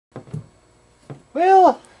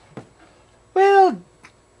Well, well,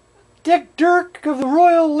 Dick Dirk of the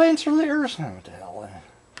Royal Lancers. Oh, what the hell?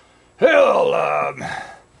 Hell,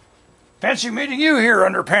 fancy meeting you here,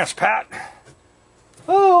 Underpants Pat.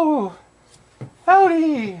 Oh,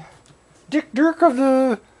 howdy, Dick Dirk of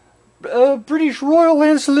the British Royal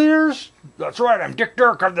Lancers. That's right, I'm Dick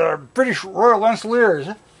Dirk of the British Royal Lancers.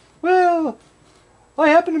 Well, I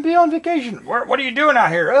happen to be on vacation. What are you doing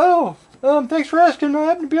out here? Oh, thanks for asking. I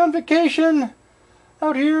happen to be on vacation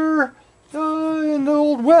out here in the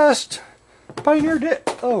Old West. Pioneer Day.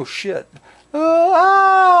 Oh, shit.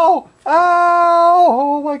 Ow! Ow!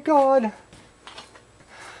 Oh, my God.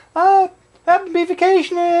 I happen to be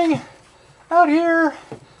vacationing out here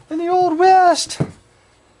in the Old West.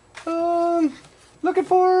 Looking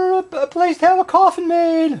for a place to have a coffin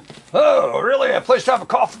made. Oh, really? A place to have a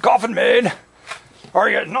coffin made? Are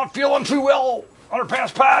you not feeling too well,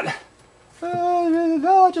 Underpants Pat?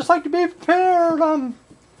 No, I just like to be prepared. I'm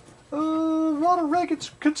rather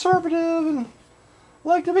conservative and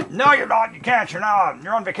like to be... No, you're not. You can't. You're not.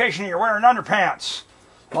 You're on vacation and you're wearing underpants.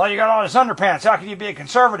 Well, you got all this underpants. How can you be a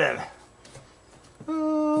conservative?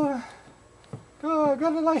 I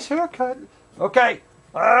got a nice haircut. Okay.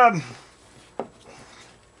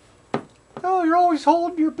 Oh, you're always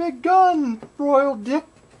holding your big gun, Royal Dick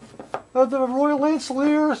of the Royal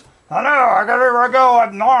Lancers. I know. I got everywhere I go.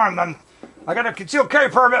 I'm armed. I got a concealed carry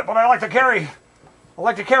permit, but I like to carry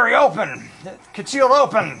open, concealed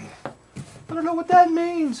open. I don't know what that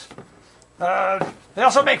means. They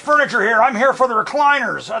also make furniture here. I'm here for the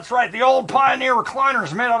recliners. That's right, the old Pioneer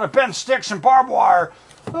recliners made out of bent sticks and barbed wire.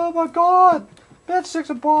 Oh my God, bent sticks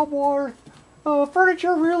and barbed wire.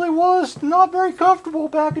 Furniture really was not very comfortable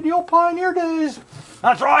back in the old Pioneer days.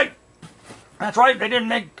 That's right. That's right. They didn't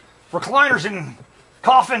make recliners in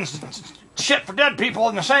coffins and shit for dead people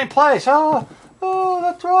in the same place. Oh,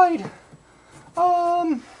 that's right.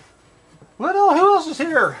 Who else is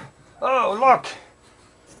here? Oh, look.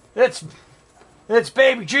 It's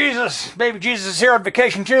Baby Jesus. Baby Jesus is here on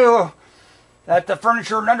vacation too. At the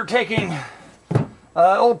Furniture and Undertaking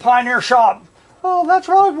old Pioneer shop. Oh, that's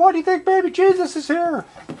right. Why do you think Baby Jesus is here?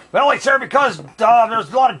 Well, he's here because there's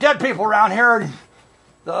a lot of dead people around here. And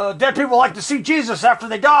dead people like to see Jesus after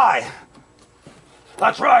they die.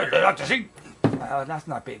 That's right. They like to see... that's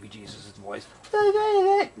not Baby Jesus' voice. No,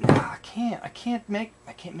 I can't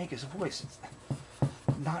make his voice. It's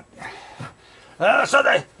not...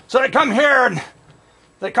 So they come here and...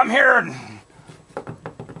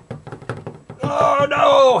 Oh,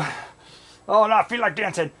 no! Oh, no, I feel like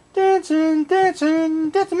dancing. Dancing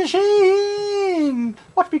machine.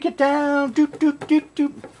 Watch me get down. Doop, doop, doop,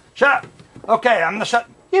 doop. Shut up. Okay, I'm gonna shut...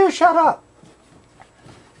 You shut up.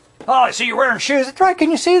 Oh, I see you're wearing shoes. That's right.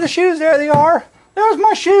 Can you see the shoes? There they are. There's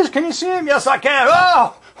my shoes. Can you see them? Yes, I can.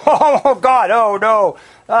 Oh! Oh, God. Oh, no.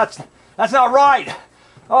 That's not right.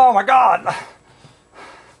 Oh, my God.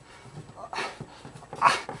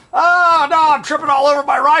 Oh, no, I'm tripping all over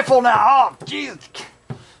my rifle now. Oh, Jesus.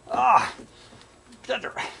 Oh.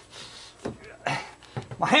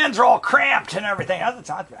 My hands are all cramped and everything. That's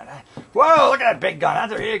not bad. Whoa, look at that big gun.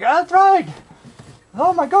 There you go. That's right.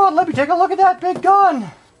 Oh, my God. Let me take a look at that big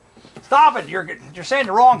gun. Stop it. You're saying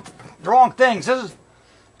the wrong things. It's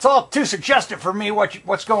all too suggestive for me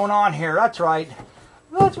what's going on here. That's right.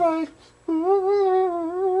 That's right.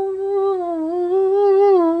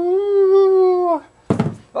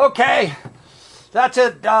 Okay. That's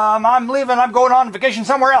it. I'm leaving. I'm going on vacation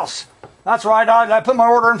somewhere else. That's right. I put my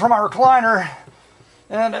order in for my recliner.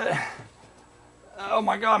 And, oh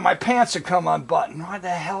my God, my pants had come unbuttoned. What the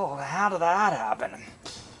hell? How did that happen?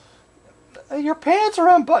 Your pants are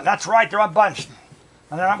unbuttoned. That's right. They're unbuttoned.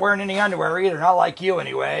 And they're not wearing any underwear either. Not like you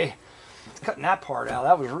anyway. Cutting that part out.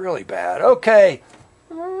 That was really bad. Okay.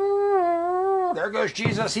 There goes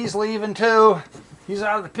Jesus. He's leaving too. He's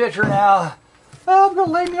out of the picture now. I'm going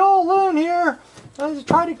to leave me all alone here. I just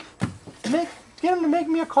try to get him to make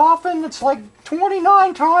me a coffin that's like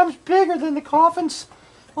 29 times bigger than the coffins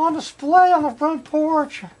on display on the front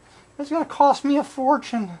porch. It's going to cost me a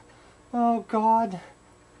fortune. Oh, God.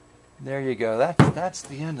 There you go. That's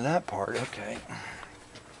the end of that part. Okay.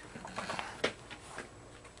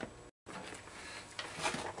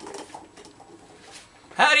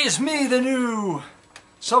 Howdy, it's me, the new,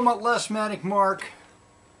 somewhat less manic Mark.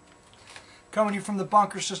 Coming to you from the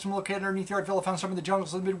bunker system located underneath the art villa found somewhere in the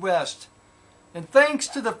jungles of the Midwest. And thanks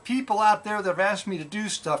to the people out there that have asked me to do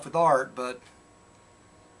stuff with art, but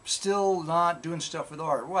still not doing stuff with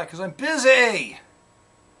art. Why? Because I'm busy!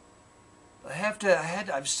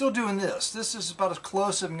 I'm still doing this. This is about as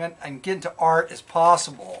close as I'm getting to art as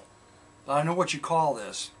possible. I don't know what you call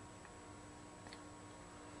this.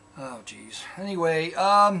 Oh, geez. Anyway,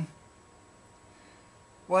 well,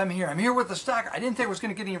 I'm here. I'm here with the stock. I didn't think I was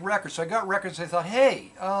going to get any records, so I got records. I thought,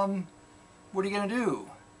 hey, what are you going to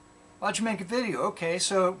do? Why don't you make a video? Okay,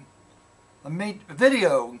 so I made a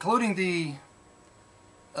video, including the,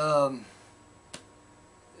 what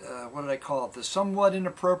did I call it? The somewhat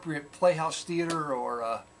inappropriate Playhouse Theater,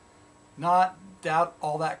 or not that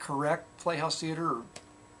all that correct Playhouse Theater, or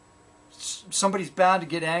somebody's bound to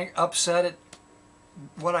get upset at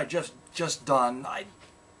what I just done.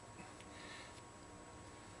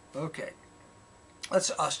 Okay,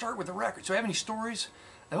 let's start with the record. So I have any stories?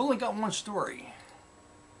 I've only got one story.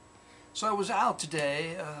 So I was out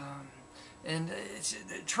today, and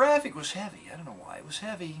traffic was heavy. I don't know why it was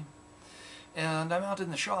heavy. And I'm out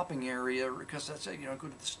in the shopping area because that's, you know, go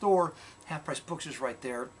to the store. Half Price Books is right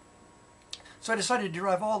there. So I decided to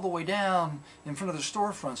drive all the way down in front of the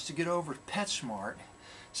storefronts to get over to PetSmart.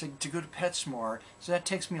 So to go to PetSmart, so that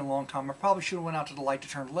takes me a long time. I probably should have went out to the light to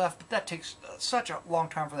turn left, but that takes such a long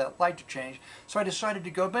time for that light to change. So I decided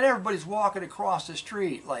to go, but everybody's walking across the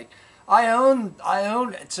street. Like, I own,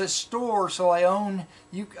 it's a store, so I own,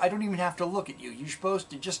 I don't even have to look at you. You're supposed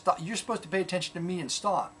to pay attention to me and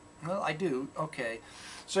stop. Well, I do, okay.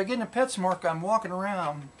 So I get in a PetSmart, I'm walking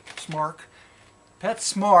around, PetSmart,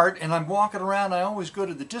 and I'm walking around. I always go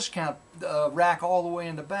to the discount rack all the way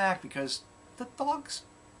in the back because the dogs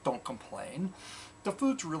don't complain. The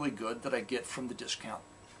food's really good that I get from the discount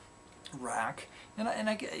rack, and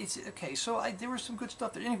I get, it's okay. So there was some good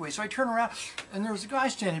stuff there. Anyway, so I turn around and there's a guy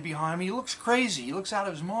standing behind me. He looks crazy. He looks out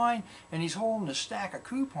of his mind, and he's holding a stack of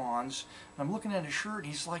coupons. And I'm looking at his shirt.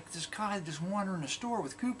 He's like this guy just wandering the store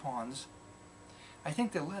with coupons. I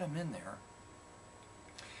think they let him in there.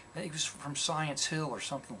 I think he was from Science Hill or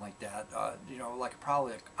something like that. You know, like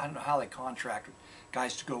probably, I don't know how they contract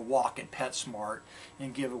guys to go walk at PetSmart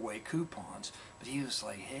and give away coupons. But he was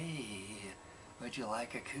like, hey, would you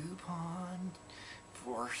like a coupon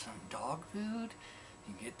for some dog food?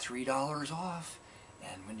 You can get $3 off.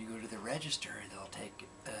 And when you go to the register, they'll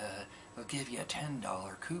give you a $10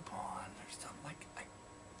 coupon or something like that.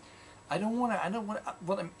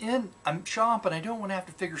 Well, I'm shopping, I don't want to have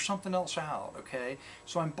to figure something else out, okay?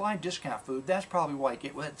 So I'm buying discount food. That's probably why I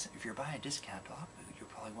get, well, if you're buying discount dog food, you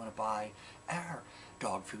probably want to buy our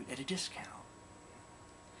dog food at a discount.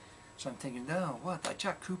 So I'm thinking, no, what? I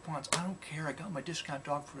check coupons. I don't care. I got my discount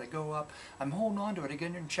dog food. I go up. I'm holding on to it. I get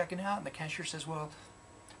in there and checking out, and the cashier says, well,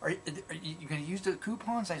 are you going to use the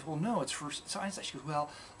coupons? I said, well, no, it's for science. She goes,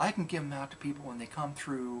 well, I can give them out to people when they come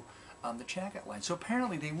through the checkout line. So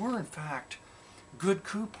apparently they were, in fact, good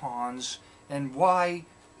coupons, and why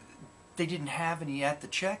they didn't have any at the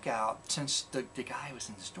checkout, since the guy was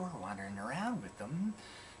in the store wandering around with them.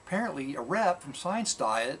 Apparently a rep from Science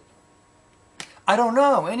Diet, I don't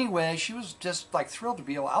know. Anyway, she was just like thrilled to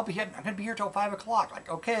be able, I'm going to be here till 5 o'clock. Like,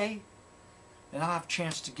 okay. And I'll have a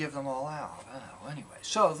chance to give them all out. Oh, anyway,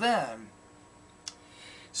 so then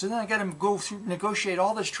I got to go through, negotiate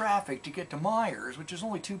all this traffic to get to Myers, which is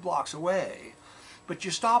only 2 blocks away. But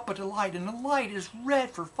you stop at the light, and the light is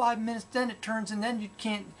red for 5 minutes, then it turns, and then you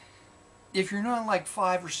can't, if you're not like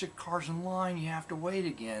 5 or 6 cars in line, you have to wait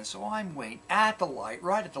again. So I'm waiting at the light,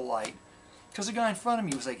 right at the light, because the guy in front of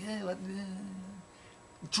me was like, hey,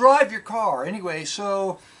 drive your car. Anyway,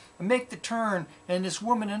 so I make the turn, and this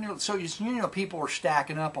woman in there, so you know, people are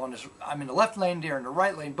stacking up on this. I'm in the left lane there, in the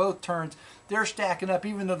right lane, both turns, they're stacking up,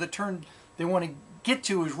 even though the turn they want to get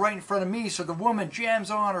to is right in front of me. So the woman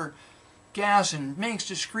jams on her gas and makes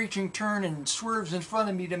the screeching turn and swerves in front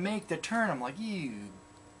of me to make the turn. I'm like, you.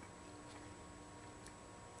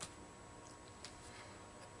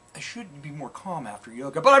 I should be more calm after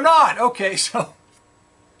yoga, but I'm not. Okay, so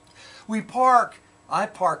we park. I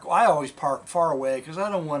always park far away because I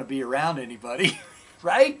don't want to be around anybody,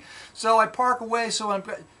 right? So I park away. So I'm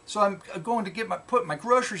going to put my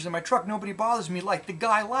groceries in my truck. Nobody bothers me like the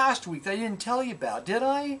guy last week that I didn't tell you about, did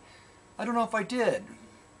I? I don't know if I did.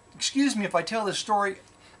 Excuse me if I tell this story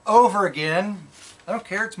over again. I don't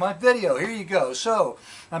care. It's my video. Here you go. So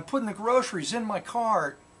I'm putting the groceries in my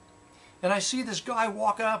cart, and I see this guy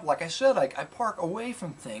walking up. Like I said, I park away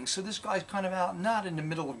from things, so this guy's kind of out, not in the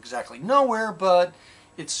middle of exactly nowhere, but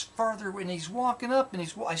it's farther, and he's walking up,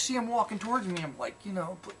 and I see him walking towards me. I'm like, you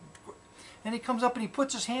know, and he comes up and he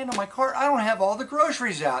puts his hand on my cart. I don't have all the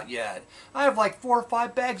groceries out yet. I have like 4 or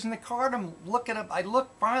 5 bags in the cart. I'm looking up.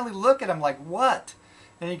 Finally look at him like, what?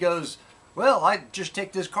 And he goes, well, I just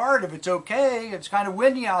take this cart if it's okay. It's kind of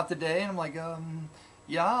windy out today. And I'm like,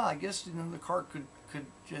 yeah, I guess, you know, the cart could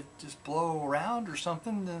just blow around or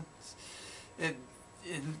something.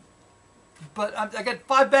 But I got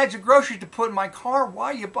 5 bags of groceries to put in my car. Why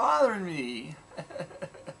are you bothering me?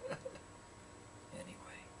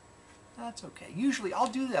 that's okay. Usually I'll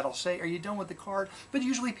do that. I'll say, are you done with the card? But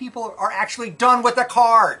usually people are actually done with the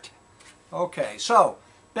card. Okay, so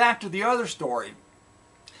back to the other story.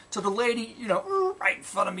 So the lady, you know, right in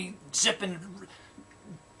front of me, zipping,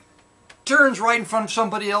 turns right in front of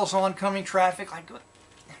somebody else oncoming traffic. Like,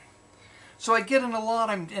 so I get in a lot,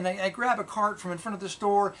 and I grab a cart from in front of the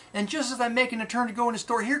store, and just as I'm making a turn to go in the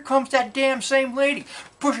store, here comes that damn same lady,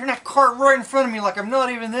 pushing that cart right in front of me like I'm not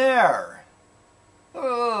even there.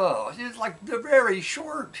 Oh, she's like the very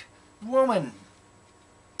short woman.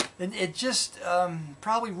 And it just,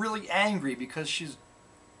 probably really angry because she's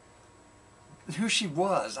who she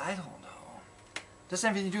was. I don't know. Doesn't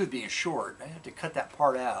have anything to do with being short. I have to cut that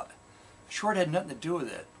part out. Short had nothing to do with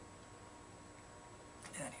it.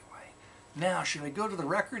 Now, should I go to the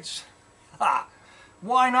records? Ha!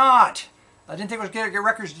 Why not? I didn't think I was going to get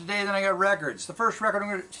records today, then I got records. The first record I'm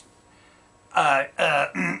going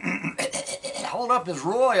to hold up is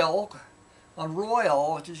Royal. On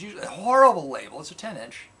Royal, which is usually a horrible label. It's a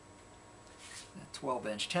 10-inch.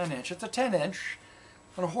 12-inch, 10-inch. It's a 10-inch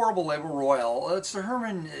on a horrible label, Royal. It's the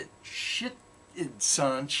Herman Shit and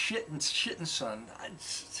Son.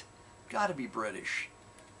 It's got to be British.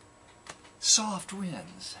 Soft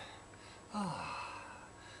Winds. Ah,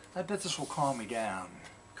 I bet this will calm me down.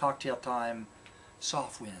 Cocktail time,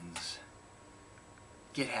 soft winds.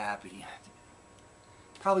 Get happy.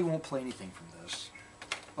 Probably won't play anything from this,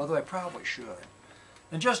 although I probably should.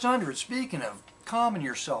 And just under it, speaking of calming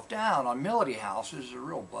yourself down on Melody House, is a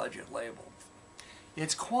real budget label.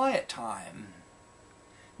 It's quiet time.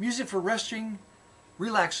 Music for resting,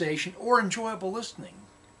 relaxation, or enjoyable listening.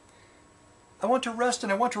 I want to rest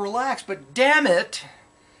and I want to relax, but damn it,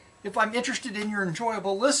 if I'm interested in your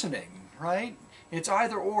enjoyable listening, right? It's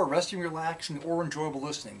either or, resting, relaxing, or enjoyable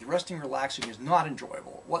listening. The resting, relaxing is not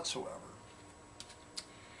enjoyable whatsoever.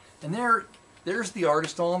 And there's the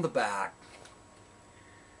artist on the back.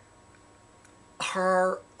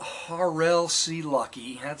 Harrell C.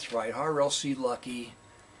 Lucky. That's right, Harrell C. Lucky.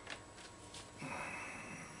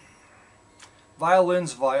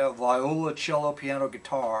 Violins, viola, cello, piano,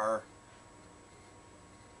 guitar.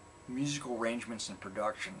 Musical arrangements and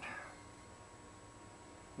production.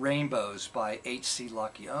 Rainbows by H.C.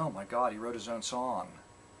 Lucky. Oh my God, he wrote his own song.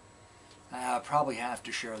 I'll probably have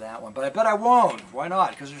to share that one, but I bet I won't. Why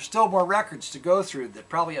not? Because there's still more records to go through that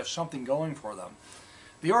probably have something going for them.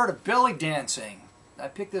 The Art of Belly Dancing. I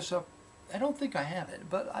picked this up. I don't think I have it,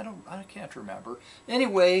 but I can't remember.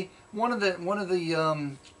 Anyway, one of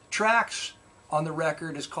the tracks on the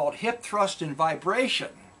record is called Hip Thrust and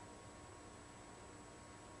Vibration.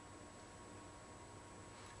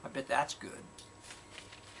 I bet that's good.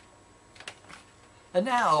 And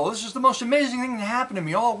now, this is the most amazing thing that happened to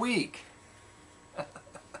me all week. At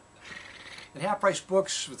Half Price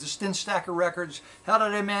Books, with this thin stack of records, how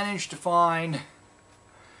did I manage to find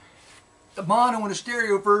a mono and a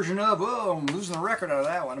stereo version of, oh, I'm losing the record out of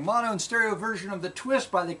that one, a mono and stereo version of The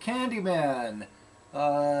Twist by the Candyman.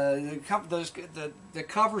 The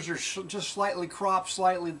covers are just slightly cropped,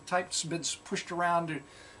 the type's been pushed around to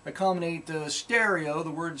accommodate the stereo,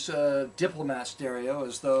 the words diplomat stereo,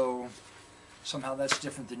 as though somehow that's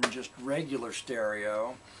different than just regular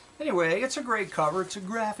stereo. Anyway, it's a great cover. It's a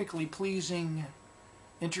graphically pleasing,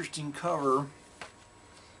 interesting cover.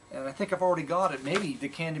 And I think I've already got it. Maybe the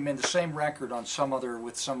Candyman, the same record on some other,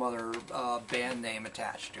 with some other band name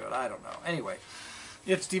attached to it. I don't know. Anyway,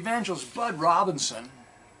 it's the evangelist Bud Robinson.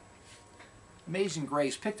 Amazing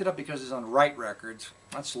Grace. Picked it up because it's on Right Records.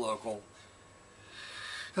 That's local.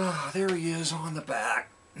 Oh, there he is on the back.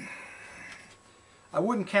 I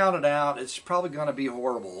wouldn't count it out. It's probably going to be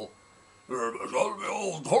horrible. It's going to be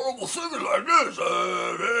old horrible singing like this.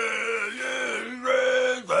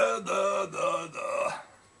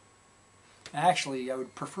 Actually, I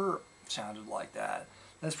would prefer it sounded like that.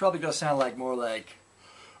 That's probably going to sound like more like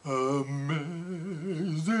Amazing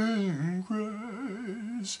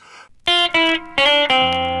Grace.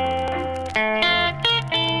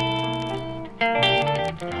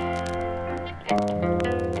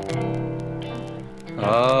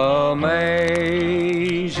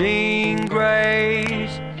 Amazing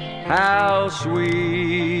grace, how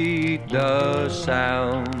sweet the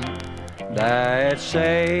sound that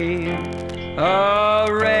saved a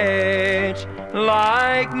wretch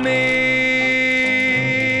like me.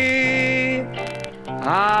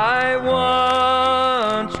 I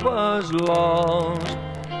once was lost,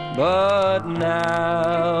 but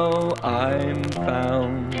now I'm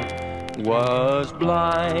found, was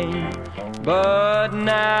blind, but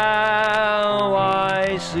now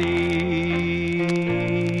I see.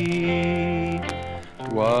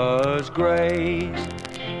 'Twas grace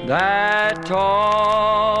that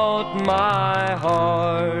taught my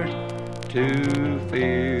heart to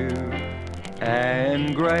fear,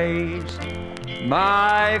 and grace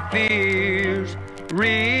my fears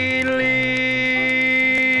relieve.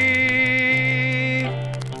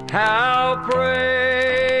 How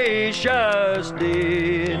precious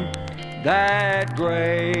did that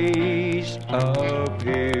grace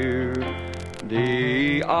appear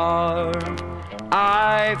the hour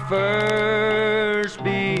I first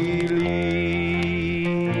believed.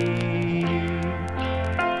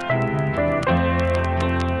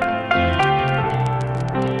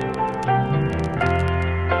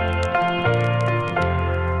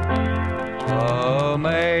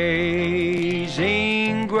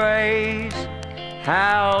 Amazing grace,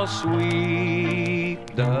 how sweet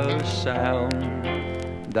the sound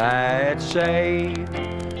that saved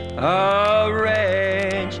a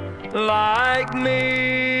wretch like me.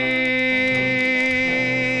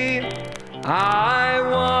 I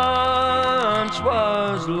once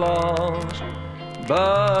was lost,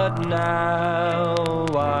 but now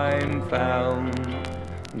I'm found.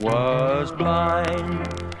 Was blind,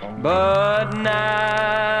 but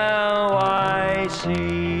now I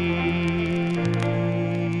see.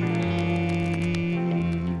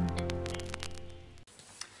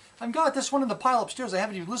 I've got this one in the pile upstairs I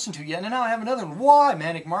haven't even listened to yet, and now I have another one. Why,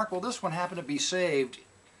 Manic Mark? Well, this one happened to be saved.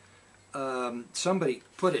 Somebody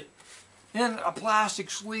put it in a plastic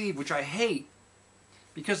sleeve, which I hate,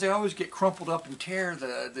 because they always get crumpled up and tear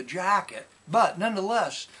the jacket. But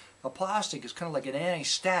nonetheless, a plastic is kind of like an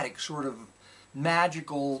anti-static sort of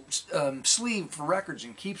magical sleeve for records,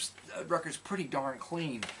 and keeps records pretty darn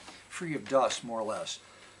clean, free of dust, more or less.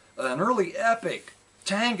 An early epic,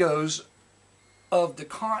 Tangos of the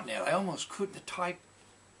Continent. I almost couldn't type.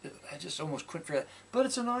 I just almost couldn't figure that. But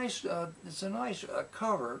it's a nice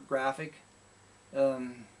cover graphic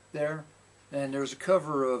there, and there's a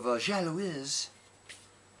cover of Jalouise.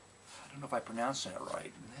 I don't know if I pronounced that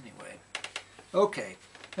right. Anyway, okay.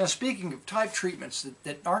 Now, speaking of type treatments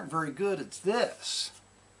that aren't very good, it's this.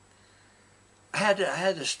 I had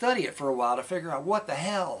to study it for a while to figure out what the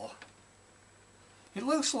hell. It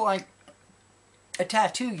looks like a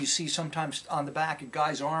tattoo you see sometimes on the back of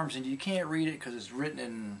guys' arms, and you can't read it because it's written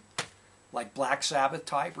in like Black Sabbath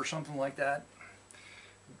type or something like that.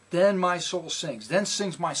 Then my soul sings. Then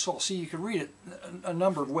sings my soul. See, you can read it a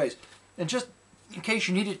number of ways. And just in case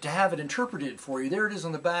you needed to have it interpreted for you, there it is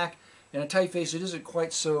on the back. In a typeface, it isn't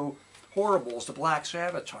quite so horrible as the Black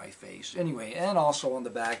Sabbath typeface. Anyway, and also on the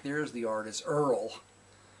back, there's the artist, Earl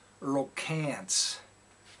Kantz.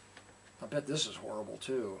 I bet this is horrible,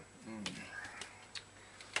 too.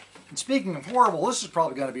 And speaking of horrible, this is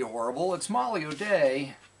probably going to be horrible. It's Molly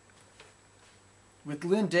O'Day with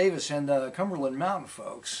Lynn Davis and the Cumberland Mountain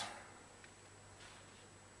Folks.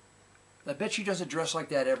 I bet she doesn't dress like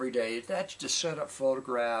that every day. That's just a set-up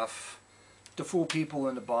photograph to fool people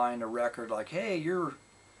into buying a record, like, hey, you're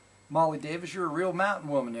Molly Davis, you're a real mountain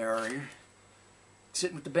woman there. You're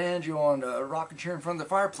sitting with the banjo on a rocking chair in front of the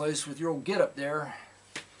fireplace with your old get-up there.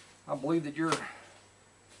 I believe that you're...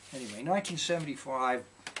 Anyway, 1975,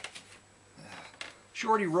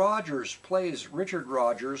 Shorty Rogers plays Richard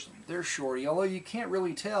Rogers. There's Shorty, although you can't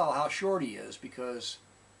really tell how short he is because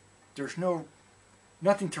there's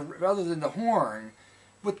nothing to other than the horn.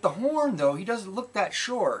 With the horn, though, he doesn't look that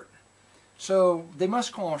short. So they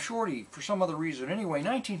must call him Shorty for some other reason. Anyway,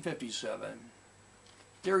 1957.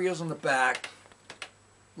 There he is on the back,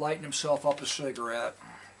 lighting himself up a cigarette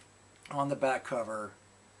on the back cover.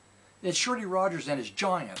 It's Shorty Rogers and his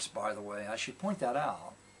Giants, by the way. I should point that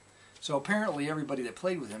out. So apparently everybody that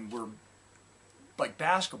played with him were like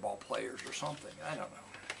basketball players or something. I don't know.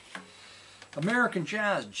 American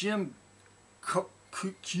Jazz, Jim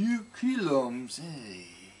Quilums. Hey.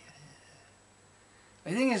 I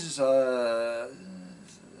think this is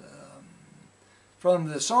from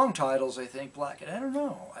the song titles, I think, Black. I don't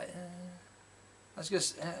know. I was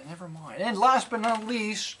just, never mind. And last but not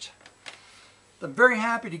least, I'm very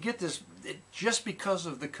happy to get this just because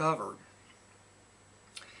of the cover.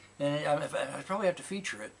 And I probably have to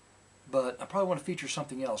feature it, but I probably want to feature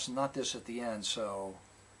something else, and not this at the end, so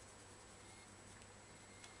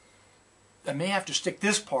I may have to stick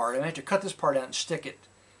this part. I may have to cut this part out and stick it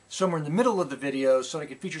somewhere in the middle of the video so I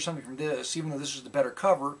could feature something from this, even though this is the better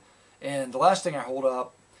cover. And the last thing I hold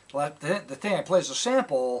up, the thing I play as a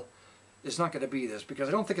sample, is not going to be this, because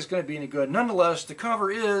I don't think it's going to be any good. Nonetheless, the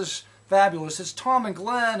cover is fabulous. It's Tom and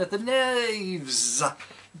Glenn at the Knaves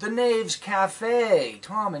Cafe.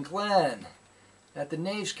 Tom and Glenn at the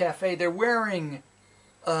Knaves Cafe. They're wearing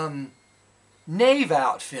knave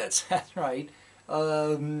outfits. That's right.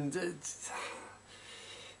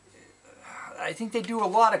 I think they do a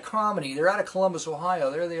lot of comedy. They're out of Columbus,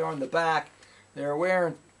 Ohio. There they are in the back. They're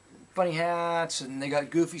wearing funny hats and they got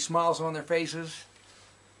goofy smiles on their faces.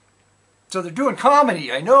 So they're doing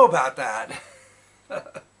comedy. I know about that.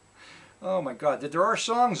 Oh my God. There are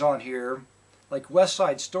songs on here like West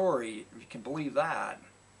Side Story, if you can believe that.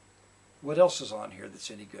 What else is on here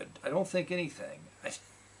that's any good? I don't think anything.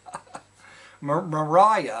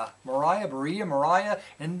 Mariah,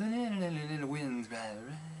 and the winds.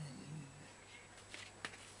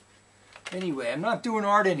 Anyway, I'm not doing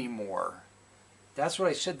art anymore. That's what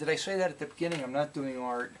I said. Did I say that at the beginning? I'm not doing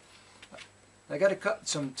art. I got to cut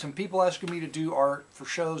some people asking me to do art for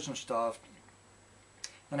shows and stuff,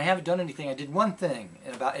 and I haven't done anything. I did one thing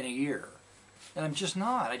in a year, and I'm just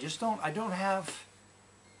not. I don't have.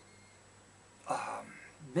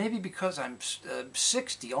 Maybe because I'm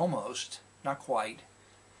 60 almost, not quite.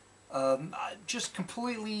 I just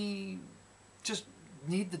completely just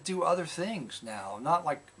need to do other things now. Not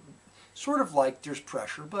like, sort of like there's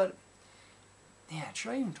pressure, but man,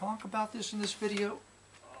 should I even talk about this in this video?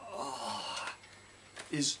 Oh,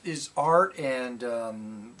 is art and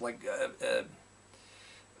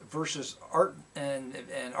versus art and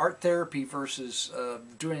art therapy versus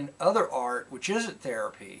doing other art, which isn't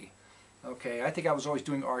therapy. Okay, I think I was always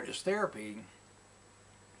doing art as therapy,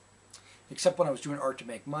 except when I was doing art to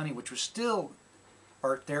make money, which was still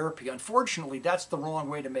art therapy. Unfortunately, that's the wrong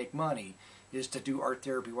way to make money, is to do art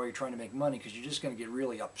therapy while you're trying to make money, because you're just going to get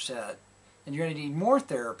really upset. And you're going to need more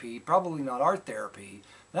therapy, probably not art therapy.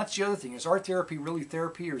 That's the other thing. Is art therapy really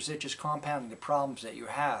therapy, or is it just compounding the problems that you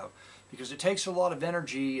have? Because it takes a lot of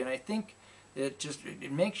energy, and I think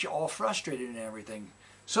it makes you all frustrated and everything.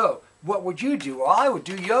 So, what would you do? Well, I would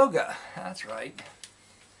do yoga. That's right.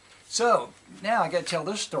 So, now I got to tell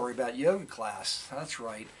this story about yoga class. That's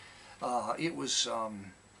right. It was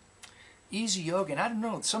easy yoga, and I don't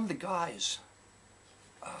know, some of the guys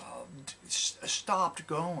stopped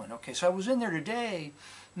going. Okay, so I was in there today,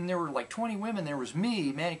 and there were like 20 women. There was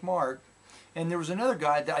me, Manic Mark, and there was another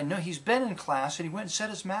guy that I know, he's been in class, and he went and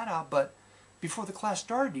set his mat out, but before the class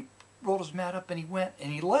started, he rolled his mat up, and he went,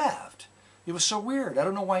 and he left. It was so weird. I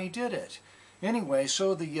don't know why he did it. Anyway,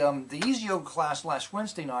 so the easy yoga class last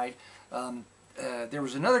Wednesday night, there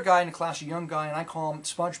was another guy in the class, a young guy, and I call him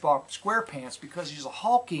SpongeBob SquarePants because he's a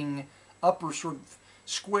hulking, upper sort of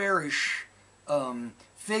squarish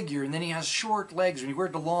figure, and then he has short legs, and he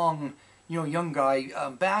wears the long, young guy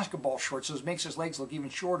basketball shorts, so it makes his legs look even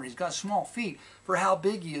shorter. He's got small feet for how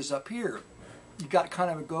big he is up here. He's got kind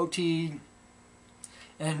of a goatee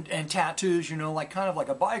and tattoos, like kind of like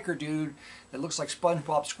a biker dude that looks like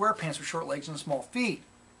SpongeBob SquarePants with short legs and small feet.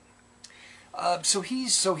 So he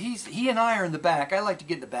and I are in the back. I like to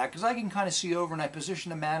get in the back because I can kind of see over, and I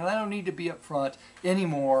position the mat, and I don't need to be up front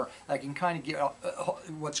anymore. I can kind of get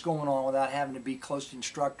what's going on without having to be close to the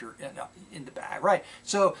instructor in the back, right?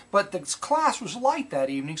 So, but the class was light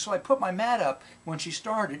that evening, so I put my mat up when she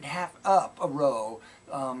started, half up a row,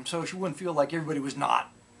 so she wouldn't feel like everybody was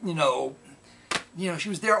not, she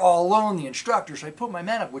was there all alone, the instructor, so I put my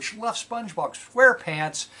mat up, which left SpongeBob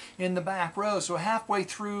SquarePants in the back row. So halfway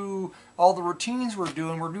through all the routines we're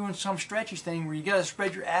doing some stretchy thing where you got to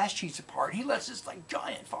spread your ass cheeks apart. He lets this like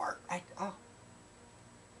giant fart. And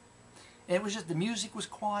it was just, the music was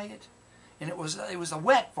quiet, and it was a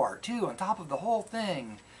wet fart too on top of the whole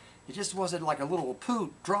thing. It just wasn't like a little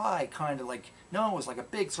poot, dry kind of like, no, it was like a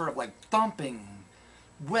big sort of like thumping,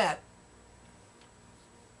 wet.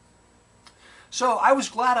 So I was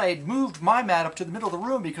glad I had moved my mat up to the middle of the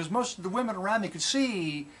room, because most of the women around me could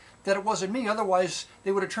see that it wasn't me. Otherwise,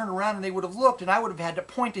 they would have turned around and they would have looked, and I would have had to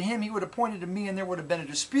point to him, he would have pointed to me, and there would have been a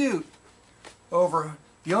dispute over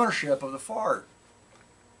the ownership of the fart.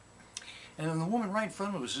 And then the woman right in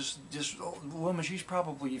front of me was this woman. She's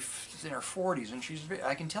probably in her 40s, and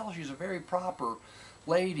I can tell she's a very proper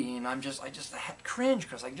lady, and I had cringe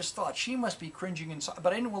because I just thought she must be cringing inside,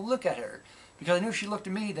 but I didn't want to look at her. Because I knew if she looked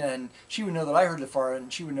at me, then she would know that I heard the fart,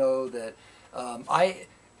 and she would know that I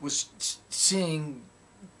was seeing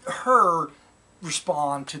her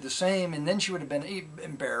respond to the same, and then she would have been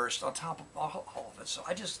embarrassed on top of all of it. So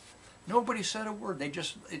nobody said a word. It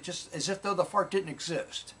just as if though the fart didn't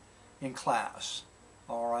exist in class.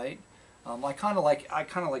 All right. I kind of like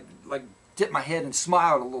dipped my head and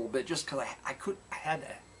smiled a little bit just because I had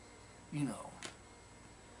to,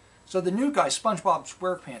 So the new guy, SpongeBob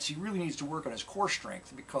SquarePants, he really needs to work on his core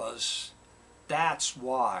strength, because that's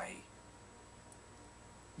why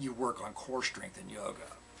you work on core strength in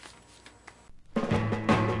yoga.